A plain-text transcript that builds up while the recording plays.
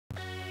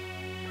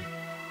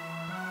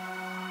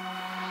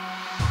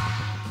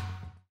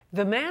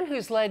The man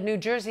who's led New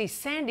Jersey's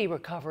Sandy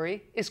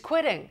recovery is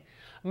quitting.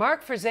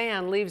 Mark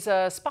Frazan leaves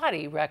a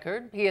spotty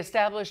record. He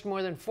established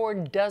more than 4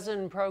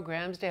 dozen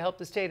programs to help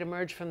the state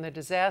emerge from the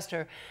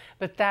disaster,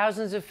 but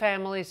thousands of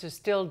families are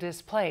still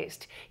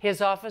displaced.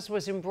 His office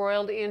was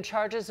embroiled in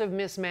charges of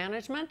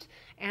mismanagement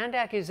and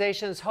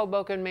accusations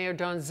Hoboken Mayor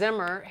Don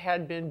Zimmer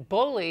had been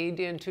bullied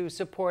into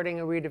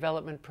supporting a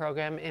redevelopment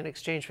program in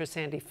exchange for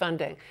Sandy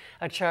funding,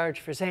 a charge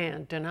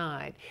Frazan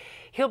denied.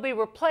 He'll be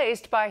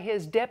replaced by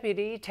his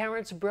deputy,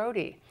 Terrence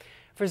Brody.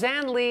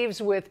 Frazan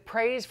leaves with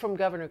praise from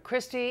Governor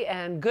Christie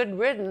and good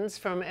riddance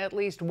from at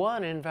least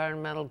one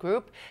environmental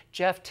group.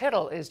 Jeff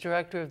Tittel is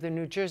director of the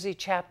New Jersey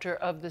chapter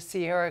of the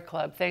Sierra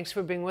Club. Thanks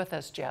for being with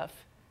us,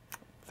 Jeff.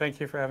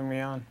 Thank you for having me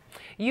on.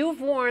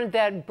 You've warned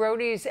that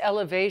Brody's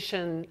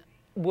elevation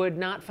would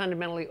not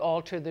fundamentally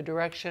alter the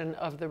direction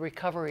of the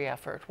recovery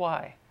effort.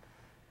 Why?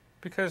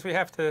 Because we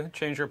have to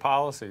change our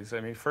policies.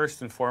 I mean,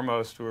 first and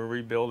foremost, we're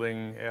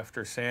rebuilding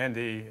after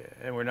Sandy,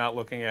 and we're not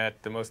looking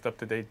at the most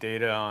up-to-date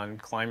data on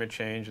climate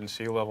change and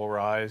sea level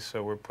rise,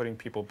 so we're putting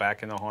people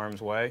back into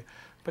harm's way.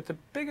 But the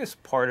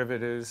biggest part of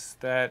it is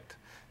that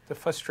the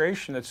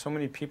frustration that so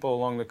many people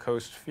along the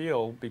coast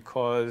feel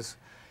because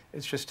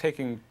it's just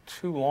taking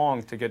too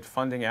long to get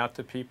funding out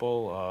to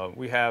people.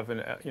 We have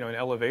an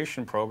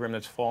elevation program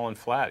that's fallen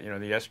flat.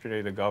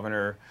 Yesterday the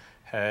governor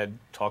had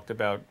talked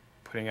about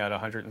putting out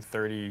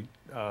 130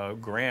 a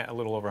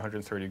little over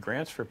 130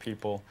 grants for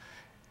people,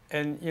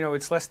 and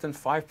it's less than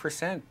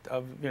 5%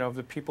 of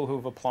the people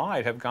who've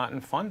applied have gotten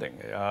funding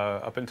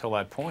up until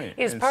that point.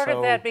 Is part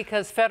of that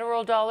because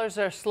federal dollars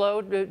are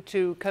slow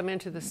to come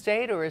into the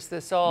state, or is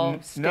this all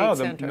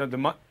state-centric?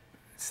 No,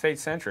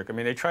 state-centric. I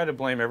mean, they try to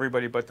blame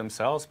everybody but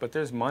themselves, but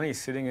there's money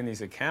sitting in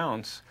these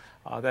accounts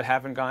that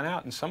haven't gone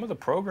out. In some of the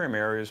program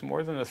areas,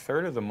 more than a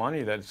third of the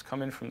money that's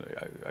come in from,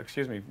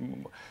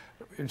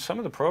 in some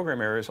of the program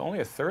areas,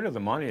 only a third of the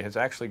money has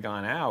actually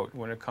gone out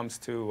when it comes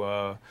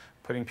to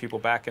putting people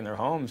back in their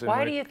homes.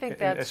 Why do you think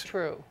that's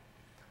true?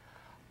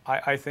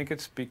 I think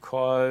it's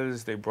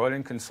because they brought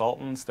in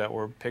consultants that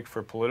were picked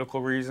for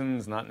political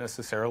reasons, not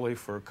necessarily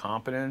for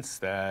competence,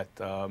 that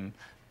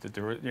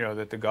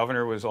that the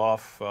governor was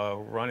off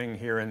running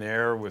here and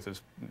there with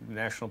his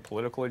national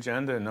political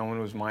agenda, and no one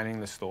was minding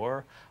the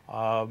store.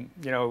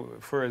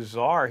 For a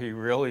czar, he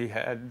really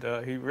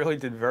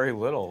did very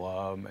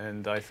little,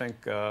 and I think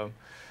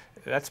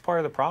that's part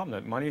of the problem,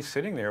 that money's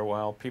sitting there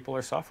while people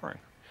are suffering.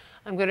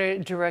 I'm going to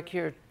direct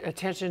your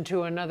attention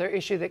to another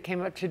issue that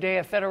came up today.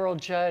 A federal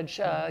judge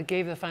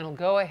gave the final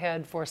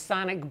go-ahead for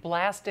sonic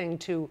blasting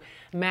to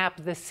map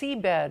the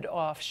seabed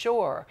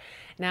offshore.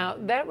 Now,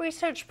 that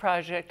research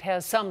project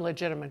has some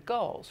legitimate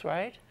goals,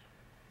 right?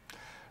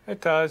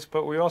 It does,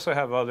 but we also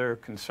have other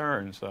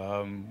concerns.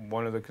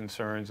 One of the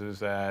concerns is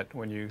that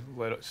when you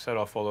set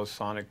off all those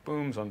sonic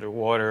booms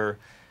underwater,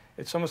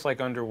 it's almost like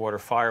underwater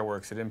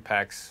fireworks. It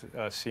impacts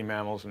sea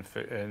mammals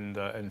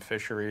and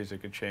fisheries.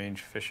 It could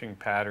change fishing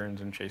patterns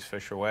and chase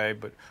fish away.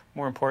 But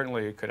more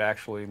importantly, it could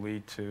actually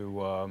lead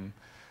to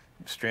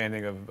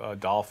stranding of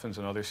dolphins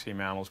and other sea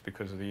mammals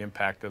because of the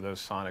impact of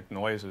those sonic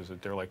noises,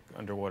 that they're like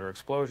underwater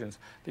explosions.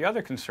 The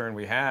other concern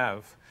we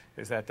have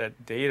is that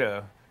that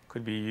data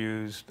could be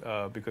used,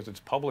 because it's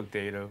public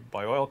data,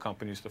 by oil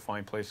companies to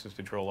find places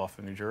to drill off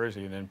in New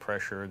Jersey and then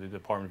pressure the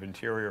Department of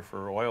Interior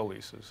for oil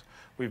leases.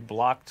 We've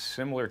blocked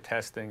similar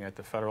testing at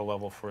the federal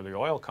level for the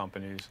oil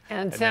companies.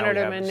 And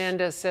Senator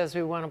Menendez says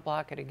we want to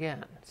block it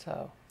again,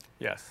 so.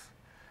 Yes,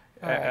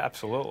 right.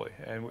 Absolutely.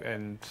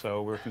 And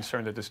so we're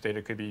concerned that this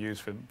data could be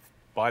used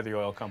by the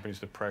oil companies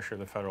to pressure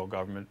the federal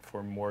government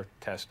for more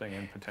testing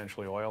and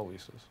potentially oil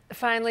leases.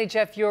 Finally,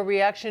 Jeff, your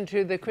reaction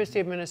to the Christie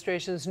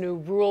administration's new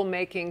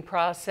rulemaking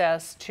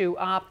process to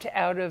opt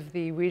out of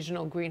the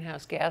regional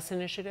greenhouse gas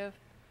initiative?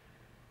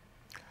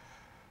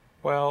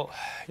 Well,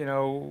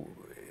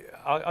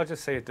 I'll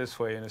just say it this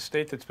way. In a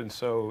state that's been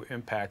so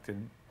impacted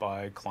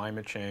by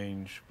climate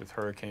change with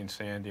Hurricane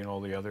Sandy and all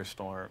the other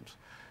storms,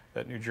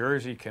 that New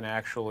Jersey can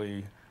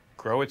actually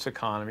grow its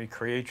economy,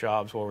 create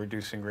jobs while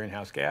reducing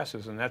greenhouse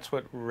gases, and that's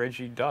what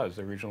RGGI does,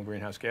 the Regional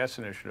Greenhouse Gas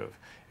Initiative.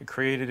 It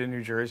created in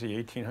New Jersey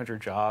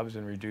 1,800 jobs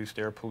and reduced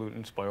air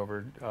pollutants by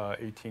over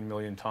 18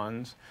 million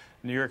tons.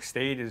 New York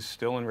State is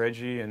still in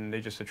RGGI, and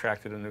they just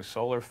attracted a new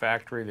solar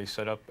factory. They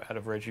set up out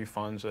of RGGI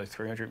funds a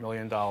 $300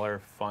 million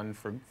fund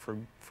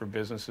for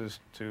businesses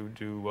to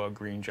do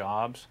green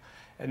jobs,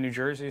 and New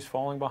Jersey is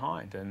falling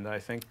behind. And I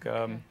think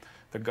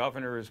the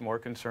governor is more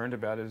concerned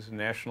about his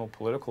national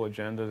political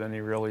agenda than he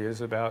really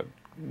is about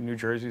New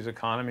Jersey's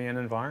economy and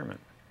environment.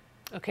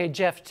 Okay,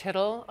 Jeff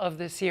Tittel of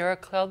the Sierra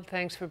Club,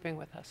 thanks for being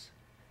with us.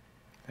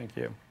 Thank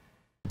you.